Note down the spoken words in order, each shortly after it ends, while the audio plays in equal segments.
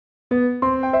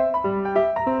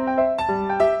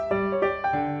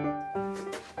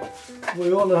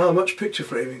we all know how much picture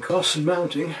framing costs and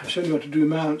mounting. I've shown you how to do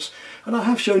mounts, and I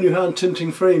have shown you hand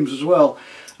tinting frames as well.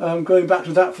 Going back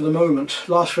to that for the moment,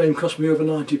 last frame cost me over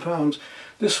 £90.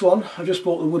 This one, I've just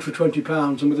bought the wood for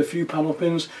 £20, and with a few panel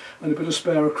pins and a bit of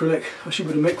spare acrylic, I should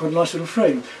be able to make quite a nice little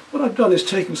frame. What I've done is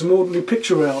taken some ordinary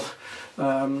picture rail.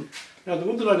 Now the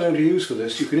wood that I'm going to use for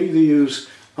this, you can either use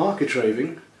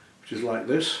architraving, which is like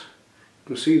this.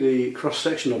 You can see the cross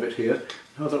section of it here,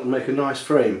 how that will make a nice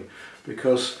frame,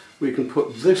 because we can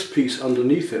put this piece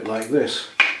underneath it like this,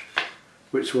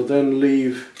 which will then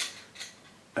leave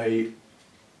the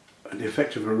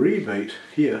effect of a rebate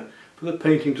here for the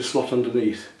painting to slot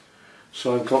underneath.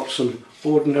 So I've got some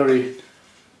ordinary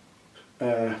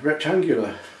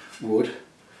rectangular wood,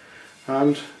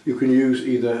 and you can use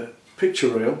either picture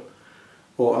rail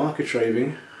or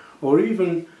architraving or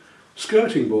even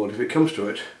skirting board if it comes to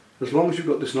it, as long as you've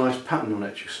got this nice pattern on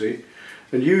it, you see.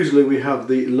 And usually we have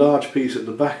the large piece at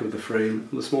the back of the frame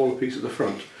and the smaller piece at the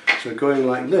front. So going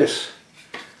like this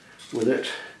with it,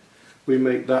 we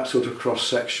make that sort of cross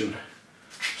section.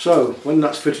 So when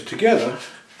that's fitted together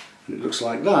and it looks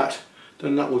like that,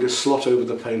 then that will just slot over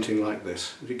the painting like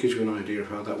this. It gives you an idea of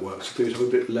how that works. So things have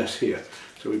a bit less here,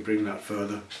 so we bring that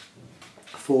further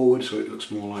forward so it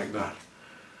looks more like that.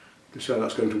 You see how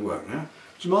that's going to work now.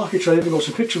 Some architraving or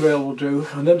some picture rail will do,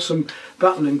 and then some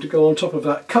battening to go on top of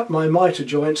that. Cut my mitre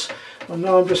joints, and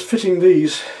now I'm just fitting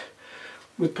these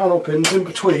with panel pins in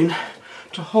between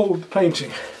to hold the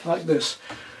painting like this.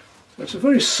 It's a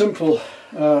very simple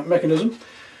mechanism,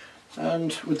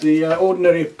 and with the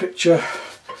ordinary picture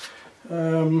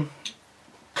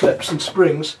clips and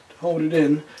springs to hold it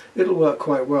in, it'll work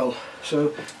quite well.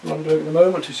 So what I'm doing at the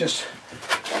moment is just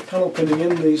panel pinning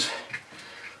in these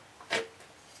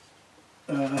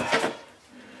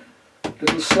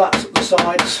little slats at the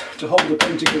sides to hold the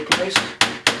painting in place.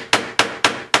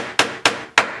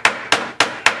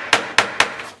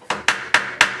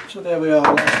 So there we are,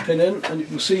 last pin in, and you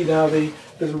can see now the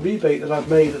little rebate that I've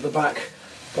made at the back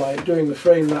by doing the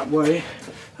frame that way.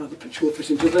 Now the picture will fit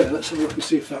into there. Let's have a look and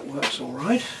see if that works all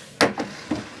right.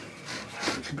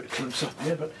 It's a bit close up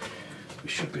here, but we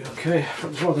should be okay.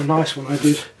 That was rather nice when I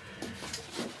did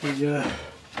the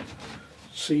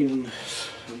scene and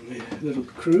the little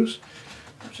cruise.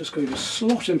 I'm just going to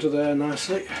slot into there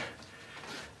nicely.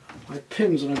 My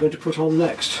pins that I'm going to put on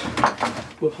next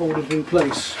will hold it in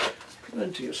place.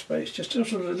 Plenty of space, just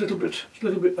sort of a little bit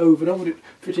over. I don't want it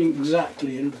fitting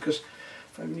exactly in, because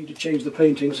if I need to change the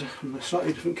paintings on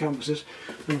slightly different canvases,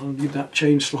 then I'll need that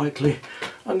changed slightly.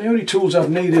 And the only tools I've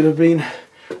needed have been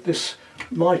this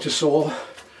mitre saw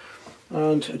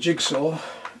and a jigsaw,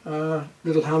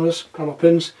 little hammers, panel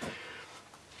pins.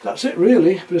 That's it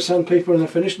really. A bit of sandpaper and they're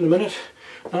finished in a minute.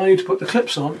 Now I need to put the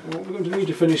clips on. What we're going to need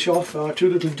to finish off are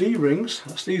two little D-rings.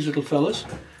 That's these little fellas,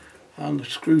 and the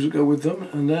screws that go with them,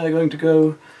 and they're going to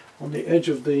go on the edge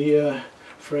of the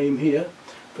frame here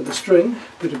for the string.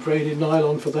 A bit of braided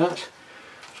nylon for that.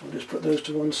 So I'll just put those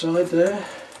to one side there.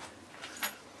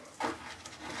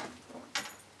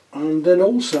 And then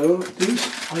also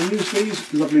I use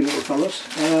these lovely little fellas.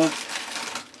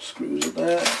 Screws are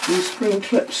there. These spring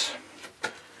clips.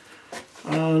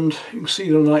 And you can see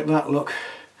them like that, look.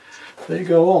 They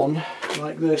go on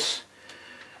like this,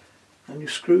 and you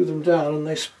screw them down and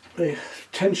they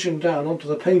tension down onto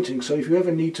the painting, so if you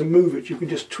ever need to move it you can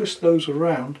just twist those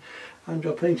around and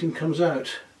your painting comes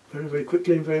out very, very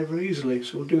quickly and very, very easily.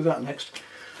 So we'll do that next.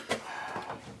 There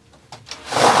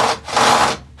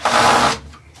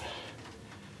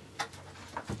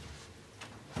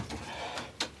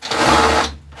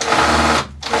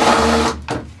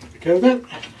we go then.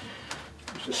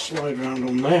 Just slide around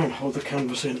on there and hold the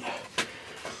canvas in.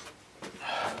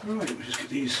 Right, we just get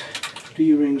these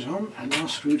D-rings on, and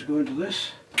last screw to go into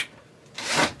this.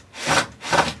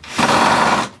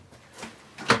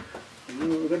 And then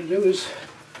what we're going to do is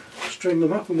string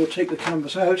them up, and we'll take the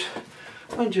canvas out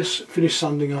and just finish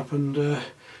sanding up, and then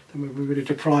we'll be ready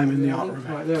to prime in the art room.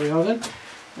 Right, there we are then.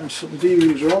 And so the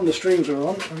D-rings are on, the strings are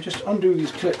on, and we just undo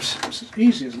these clips. It's as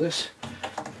easy as this.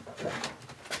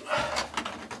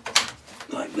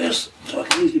 Like this, so I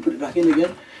can easily put it back in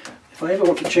again. If I ever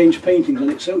want to change paintings, and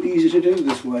it's so easy to do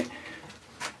this way.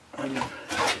 And the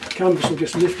canvas will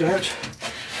just lift out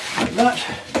like that.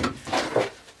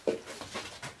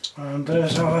 And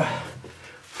there's our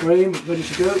frame ready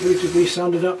to go, ready to be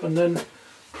sanded up and then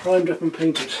primed up and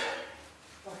painted.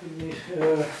 Back in the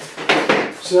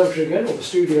conservatory again, or the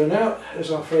studio now.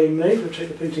 There's our frame made. We'll take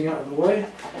the painting out of the way,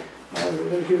 and we're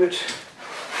going to give it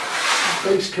a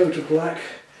base coat of black.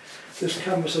 This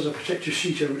canvas has a protective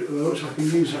sheet over it at the moment, so I can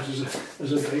use that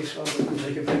as a base rather than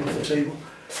take everything off the table.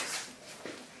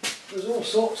 There's all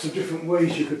sorts of different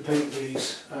ways you could paint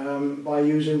these by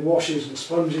using washes and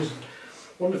sponges and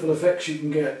wonderful effects you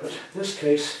can get, but in this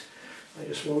case I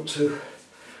just want to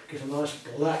get a nice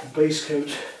black base coat.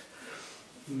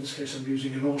 In this case I'm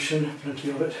using emulsion, plenty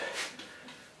of it.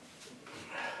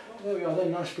 There we are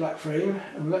then, nice black frame,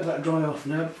 and let that dry off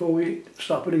now before we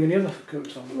start putting any other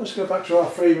coats on. Let's go back to our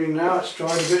framing now. It's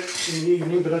dried a bit in the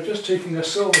evening, but I'm just taking a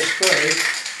silver spray,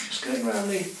 just going around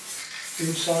the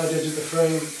inside edge of the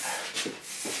frame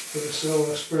with a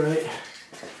silver spray.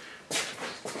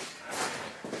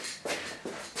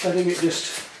 Letting it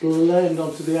just blend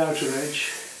onto the outer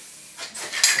edge.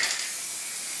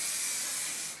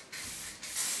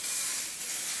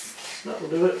 That'll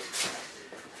do it.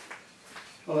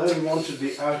 Well, I only wanted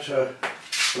the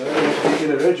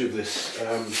inner edge of this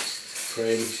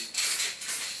frame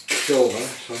silver,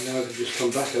 so now I can just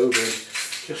come back over and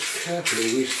just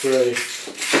carefully respray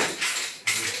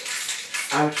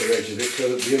the outer edge of it so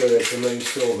that the inner edge remains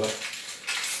silver.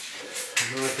 And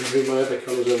now I can bring my other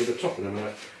colours over the top in a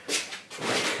minute.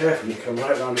 Carefully come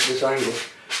right round at this angle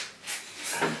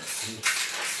and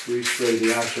respray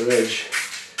the outer edge.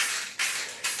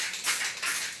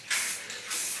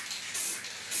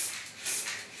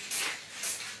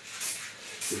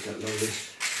 With that lovely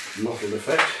mottled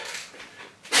effect.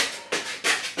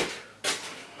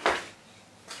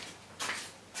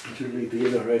 And to leave the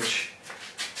inner edge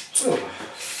silver.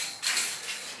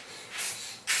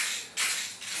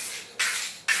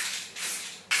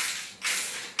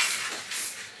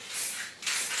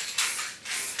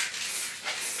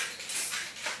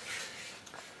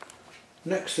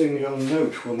 Next thing you'll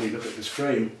note when we look at this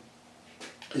frame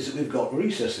is that we've got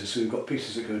recesses, so we've got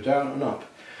pieces that go down and up.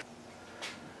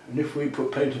 And if we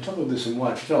put paint on top of this and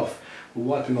wipe it off, we're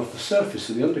wiping off the surface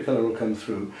so the undercolour will come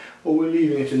through, or we're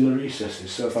leaving it in the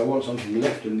recesses. So if I want something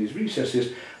left in these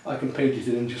recesses, I can paint it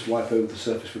in and just wipe over the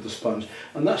surface with the sponge.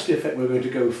 And that's the effect we're going to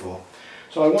go for.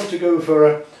 So I want to go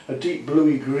for a deep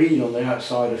bluey green on the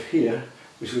outside of here,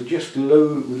 which will just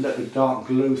glow, will let the dark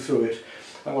glow through it.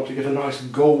 I want to get a nice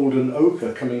golden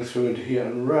ochre coming through into here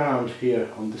and round here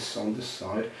on this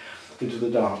side into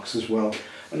the darks as well,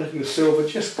 and letting the silver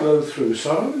just glow through.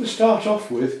 So I'm going to start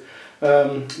off with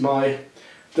my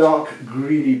dark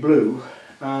greeny blue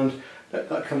and let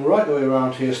that come right the way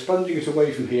around here, sponging it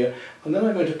away from here, and then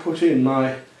I'm going to put in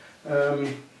my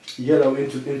yellow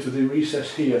into the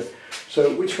recess here.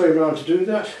 So which way around to do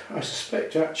that? I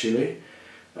suspect actually,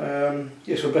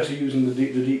 yes, we're better using the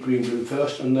deep green blue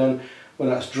first, and then when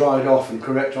that's dried off and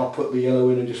correct, I'll put the yellow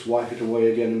in and just wipe it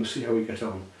away again, and we'll see how we get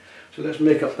on. So let's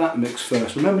make up that mix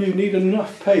first. Remember, you need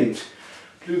enough paint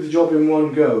to do the job in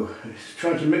one go.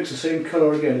 Trying to mix the same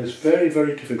colour again is very,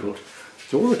 very difficult.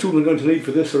 So all the tools I'm going to need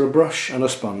for this are a brush and a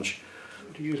sponge. I'm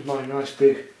going to use my nice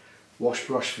big wash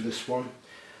brush for this one.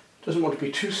 It doesn't want to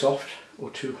be too soft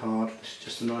or too hard. It's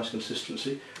just a nice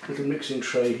consistency. Little mixing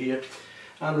tray here.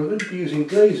 And we're going to be using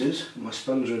glazes. My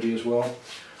sponge ready as well.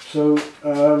 So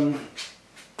I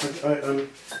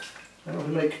don't want to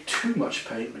make too much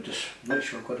paint, but just make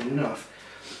sure I've got enough.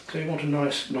 So you want a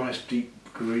nice deep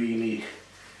greeny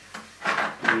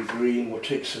green. We'll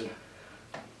take some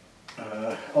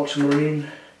ultramarine,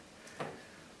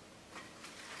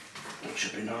 which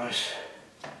should be nice.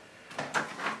 A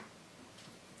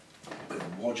bit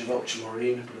of wodge of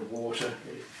ultramarine, a bit of water,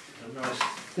 a nice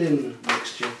thin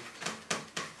mixture.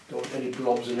 Don't want any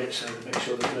blobs in it, so make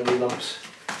sure there's no lumps.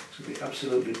 It's going to be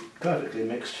absolutely perfectly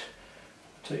mixed.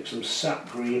 Take some sap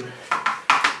green,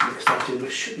 mix that in,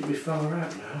 which shouldn't be far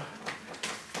out now.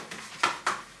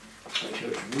 Make sure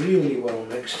it's really well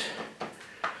mixed.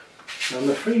 And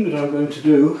the frame that I'm going to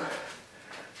do,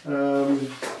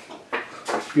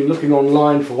 I've been looking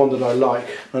online for one that I like,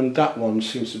 and that one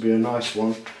seems to be a nice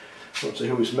one. I won't say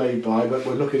who it's made by, but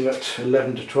we're looking at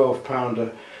 £11 to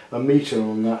 £12 a metre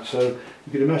on that, so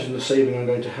you can imagine the saving I'm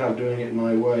going to have doing it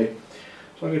my way.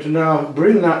 So I'm going to now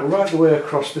bring that right the way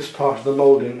across this part of the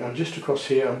moulding and just across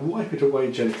here and wipe it away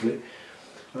gently.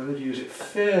 I'm going to use it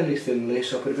fairly thinly,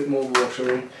 so I'll put a bit more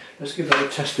water in. Let's give that a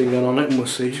testing gun on it and we'll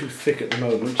see. It's too thick at the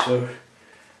moment, so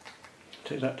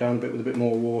take that down a bit with a bit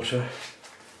more water.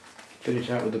 Thin it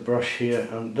out with the brush here,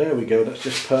 and there we go, that's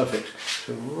just perfect.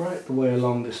 So right the way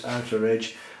along this outer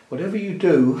edge. Whatever you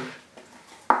do,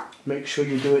 make sure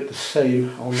you do it the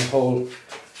same on the whole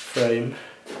frame.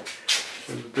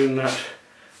 So we'll bring that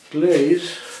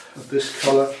glaze of this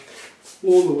colour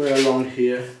all the way along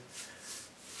here,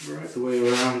 right the way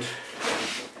around.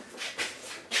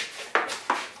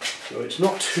 So it's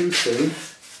not too thin,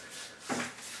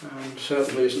 and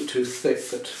certainly isn't too thick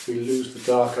that we lose the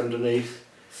dark underneath.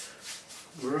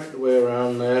 Right the way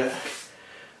around there,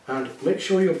 And make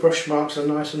sure your brush marks are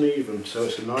nice and even, so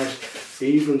it's a nice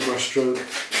even brush stroke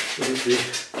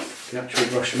with the actual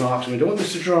brush marks. And we don't want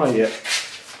this to dry yet,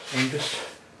 so I'm just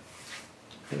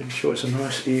making sure it's a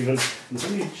nice even. There's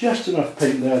only just enough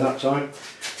paint there that time,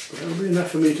 but it'll be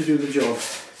enough for me to do the job.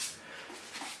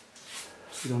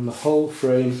 So on the whole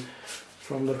frame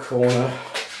from the corner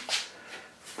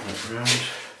right round.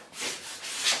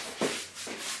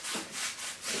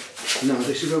 Now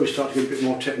this is where we start to get a bit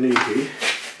more technique-y,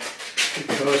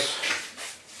 because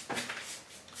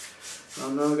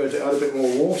I'm now going to add a bit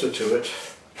more water to it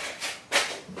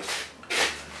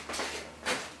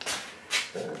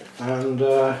and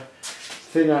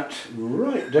thin that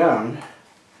right down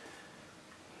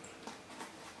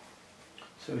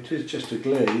so it is just a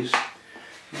glaze.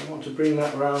 I want to bring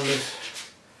that around this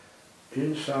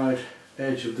inside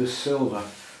edge of this silver.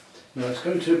 Now it's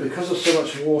going to, because there's so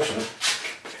much water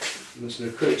and there's an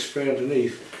acrylic spray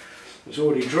underneath, it's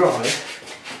already dry,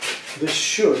 this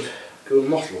should go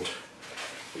mottled.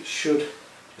 It should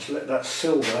just let that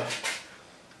silver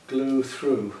glue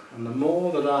through, and the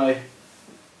more that I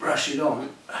brush it on,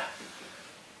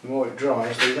 the more it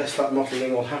dries, the less that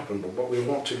mottling will happen. But what we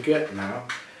want to get now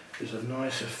is a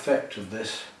nice effect of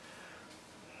this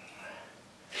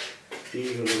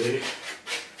evenly,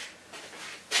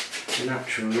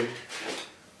 naturally.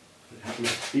 It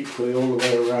happens equally all the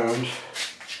way around,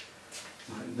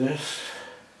 like this.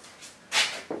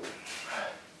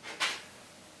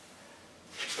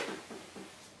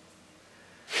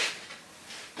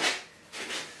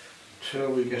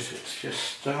 Until we get it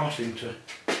just starting to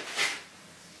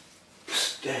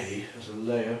stay as a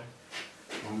layer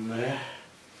on there.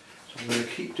 So I'm going to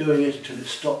keep doing it until it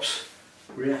stops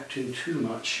reacting too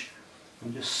much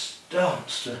and just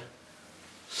starts to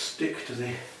stick to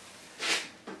the,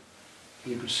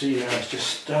 you can see now it's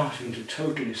just starting to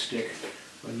totally stick.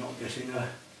 We're not getting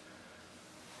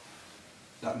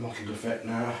that mottled effect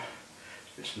now.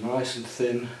 It's nice and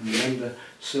thin, and then the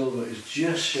silver is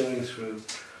just showing through.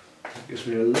 That gives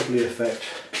me a lovely effect.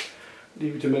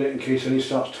 Leave it a minute in case any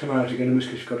starts to come out again, in which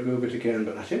case you've got to go over it again,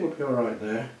 but I think we'll be alright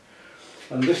there.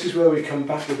 And this is where we come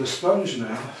back with the sponge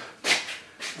now,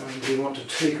 and we want to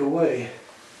take away,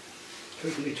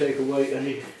 totally take away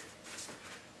any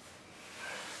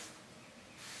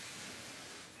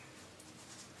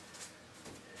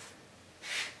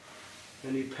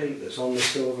paint that's on the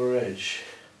silver edge.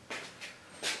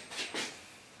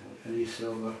 Any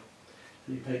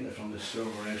paint that's on this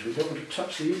silver edge. We don't want to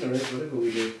touch the inner edge, whatever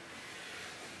we do.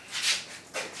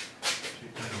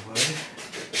 Take that away.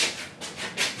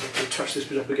 If we touch this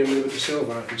bit up again with the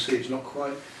silver, I can see it's not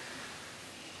quite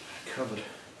covered.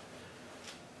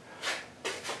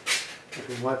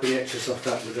 We can wipe the excess off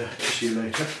that with a tissue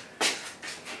later.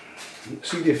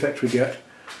 See the effect we get.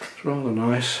 It's rather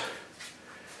nice.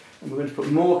 And we're going to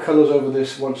put more colours over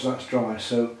this once that's dry.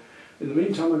 So in the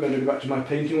meantime, I'm going to go back to my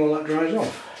painting while that dries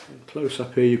off. And close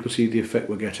up here, you can see the effect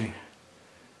we're getting.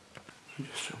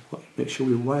 Just make sure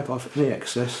we wipe off any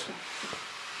excess.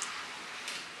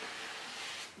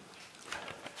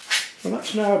 Well,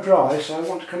 that's now dry, so I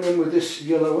want to come in with this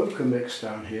yellow ochre mix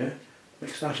down here.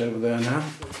 Mix that over there now.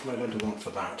 What am I going to want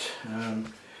for that? I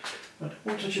don't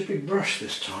want such a big brush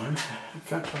this time. In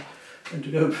fact, I'm going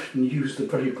to go and use the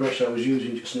pretty brush I was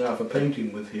using just now for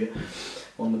painting with here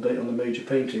on the major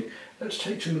painting. Let's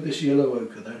take some of this yellow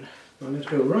ochre then. I'm going to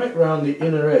go right round the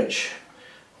inner edge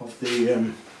of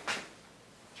the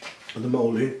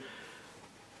moulding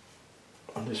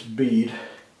on this bead,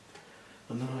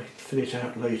 and then I thin it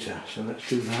out later. So let's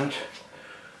do that.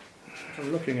 What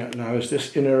I'm looking at now is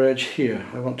this inner edge here.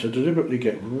 I want to deliberately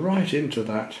get right into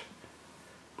that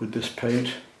with this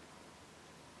paint,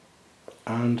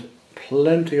 and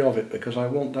plenty of it, because I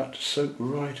want that to soak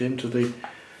right into the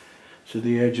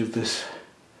edge of this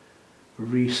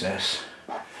recess,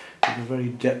 to the very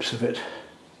depths of it.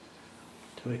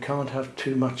 So we can't have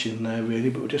too much in there really,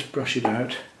 but we'll just brush it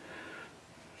out.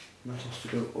 And that has to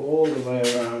go all the way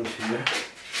around here.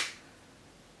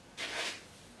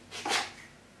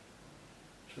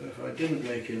 So if I didn't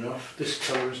make enough, this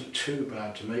colour isn't too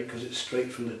bad to make because it's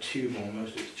straight from the tube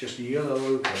almost. It's just yellow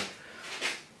ochre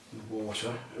and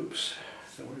water. Oops,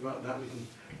 don't worry about that, we can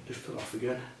lift it off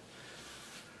again.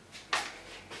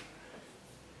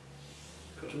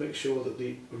 Got to make sure that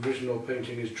the original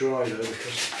painting is dry though,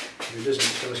 because if it isn't,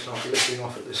 it's going to start lifting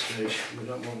off at this stage. We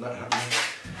don't want that happening.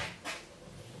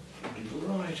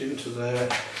 Right into there,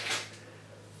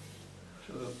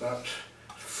 so that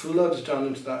floods down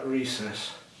into that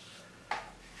recess.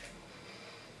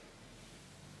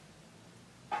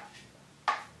 That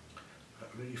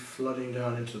really flooding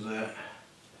down into there,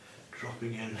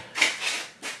 dropping in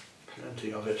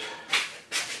Plenty of it.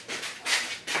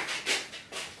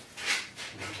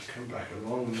 And come back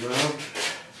along and round,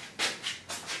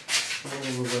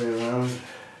 all the way around,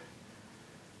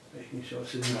 making sure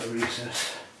it's in that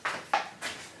recess.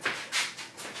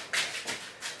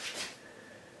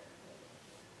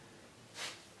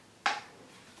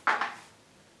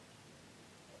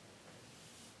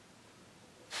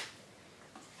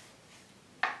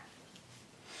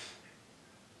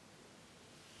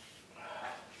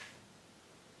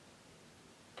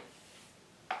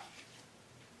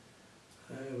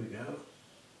 There we go,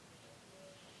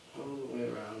 all the way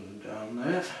around and down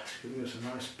there. It's giving us a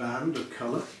nice band of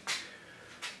colour,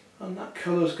 and that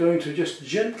colour is going to just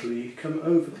gently come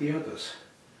over the others.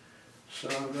 So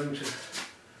I'm going to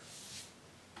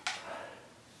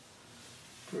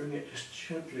bring it just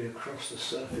gently across the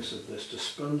surface of this to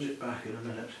sponge it back in a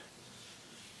minute,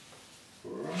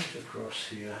 right across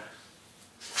here.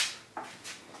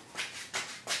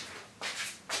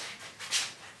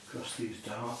 Across these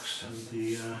darks and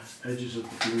the edges of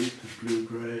the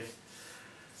blue-grey.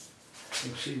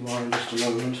 You'll see why in just a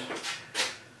moment.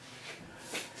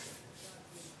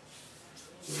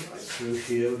 Right through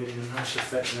here, we're getting a nice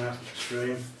effect now from this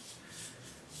frame.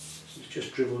 It's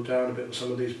just dribbled down a bit on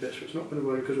some of these bits, but it's not going to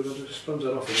worry because we're going to sponge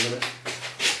that off in a minute.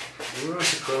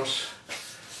 Right across.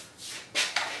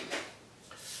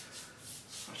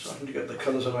 I'm starting to get the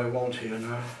colours that I want here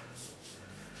now.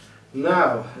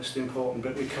 Now, this is the important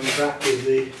bit, we come back with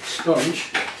the sponge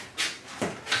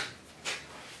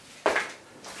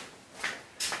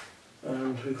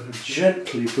and we're going to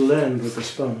gently blend with the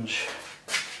sponge.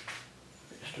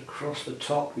 Just across the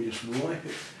top, we just wipe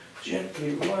it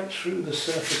gently right through the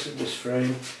surface of this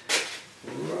frame,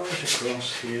 right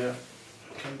across here,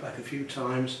 come back a few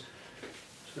times.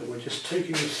 So we're just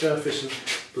taking the surface and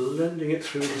blending it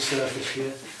through the surface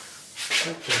here,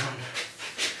 back down.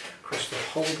 Across the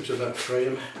whole bit of that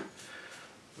frame,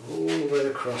 all the way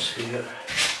across here,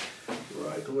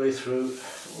 right the way through,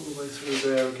 all the way through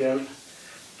there again.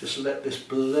 Just let this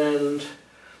blend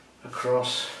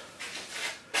across,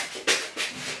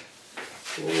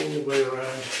 all the way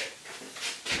around,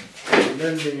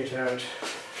 blending it out.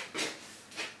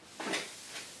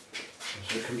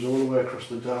 So it comes all the way across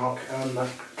the dark and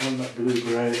that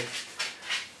blue-grey. You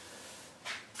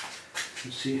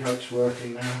can see how it's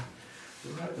working now.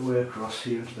 Right the way across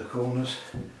here to the corners.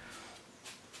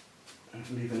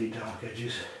 Don't leave any dark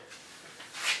edges.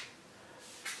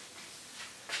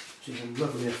 It's a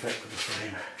lovely effect with the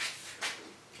frame.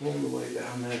 All the way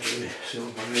down there to the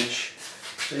silver edge.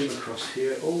 Same across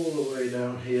here, all the way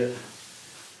down here.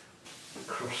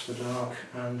 Across the dark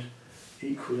and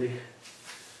equally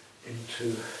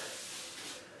into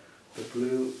the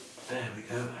blue. There we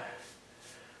go.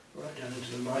 Right down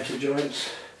into the mitre joints.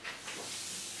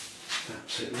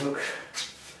 That's it, look.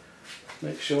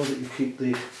 Make sure that you keep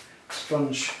the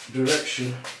sponge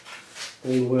direction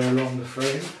all the way along the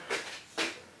frame.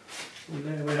 And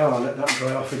there we are, let that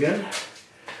dry off again.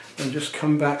 And just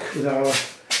come back with our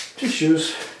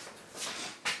tissues,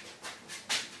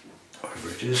 wherever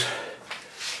it is.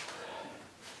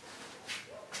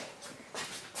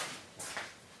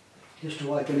 Just to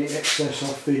wipe any excess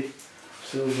off the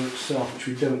silver itself, which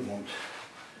we don't want.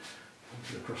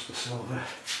 Across the silver.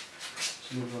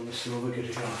 Smooth on the silver, get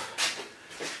it off.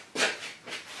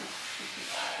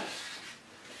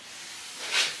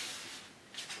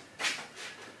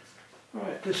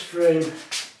 Right, this frame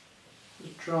is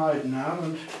dried now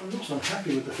and I'm also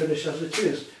happy with the finish as it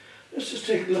is. Let's just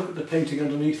take a look at the painting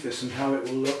underneath this and how it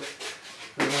will look.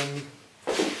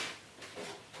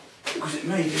 Because it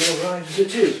may be alright as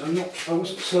it is. I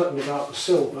wasn't certain about the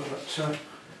silver, but let's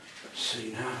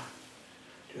see now.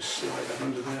 Just slide that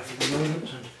under there for the moment,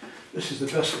 and this is the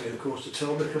best way of course to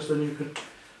tell because then you can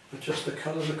adjust the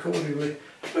colours accordingly.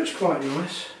 But it's quite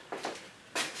nice.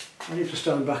 I need to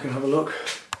stand back and have a look.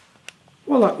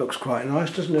 Well, that looks quite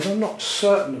nice, doesn't it? I'm not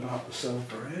certain about the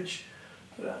silver edge,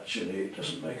 but actually it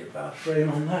doesn't make a bad frame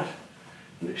on that.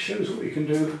 And it shows what we can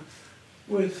do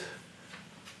with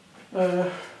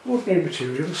ordinary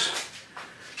materials.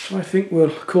 So I think we'll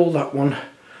call that one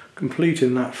complete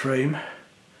in that frame.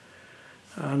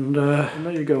 And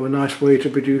there you go, a nice way to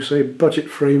produce a budget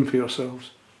frame for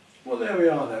yourselves. Well, there we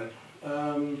are then.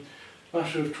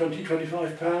 Matter of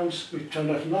 £20–25. We've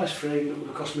turned out a nice frame that would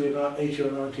have cost me about 80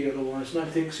 or 90 otherwise, and I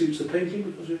think suits the painting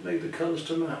because we've made the colours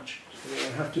to match. So what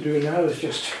I have to do now is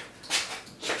just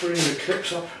spring the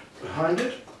clips up behind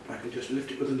it. I can just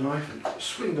lift it with a knife and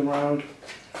swing them around.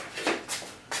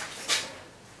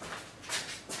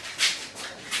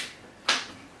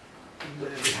 And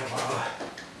there we have our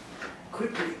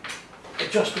quickly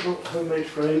adjustable homemade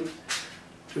frame.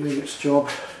 doing its job,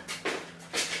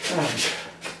 and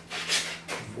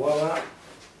voila,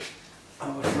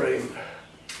 our frame,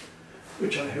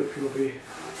 which I hope you'll be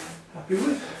happy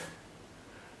with,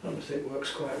 and I think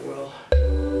works quite well.